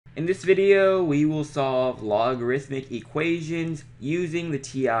In this video, we will solve logarithmic equations using the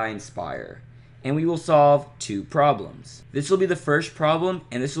TI-nSpire. And we will solve two problems. This will be the first problem,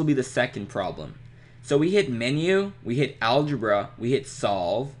 and this will be the second problem. So we hit menu, we hit algebra, we hit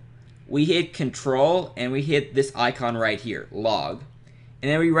solve, we hit control, and we hit this icon right here, log.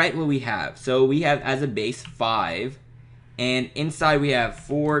 And then we write what we have. So we have as a base 5, and inside we have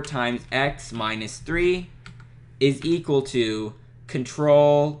 4 times x minus 3 is equal to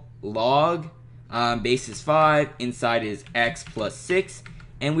control log, base is 5, inside is x plus 6,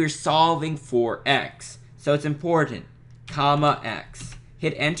 and we're solving for x. So it's important, comma x.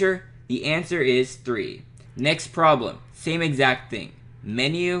 Hit enter, the answer is 3. Next problem, same exact thing.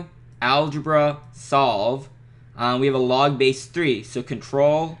 Menu, algebra, solve. We have a log base 3, so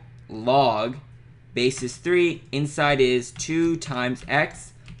control log, base is 3, inside is 2 times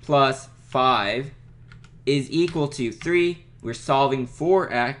x plus 5 is equal to 3. We're solving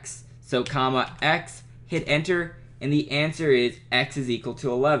for x, so comma x, hit enter, and the answer is x is equal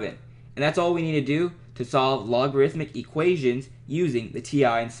to 11. And that's all we need to do to solve logarithmic equations using the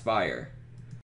TI-nSpire.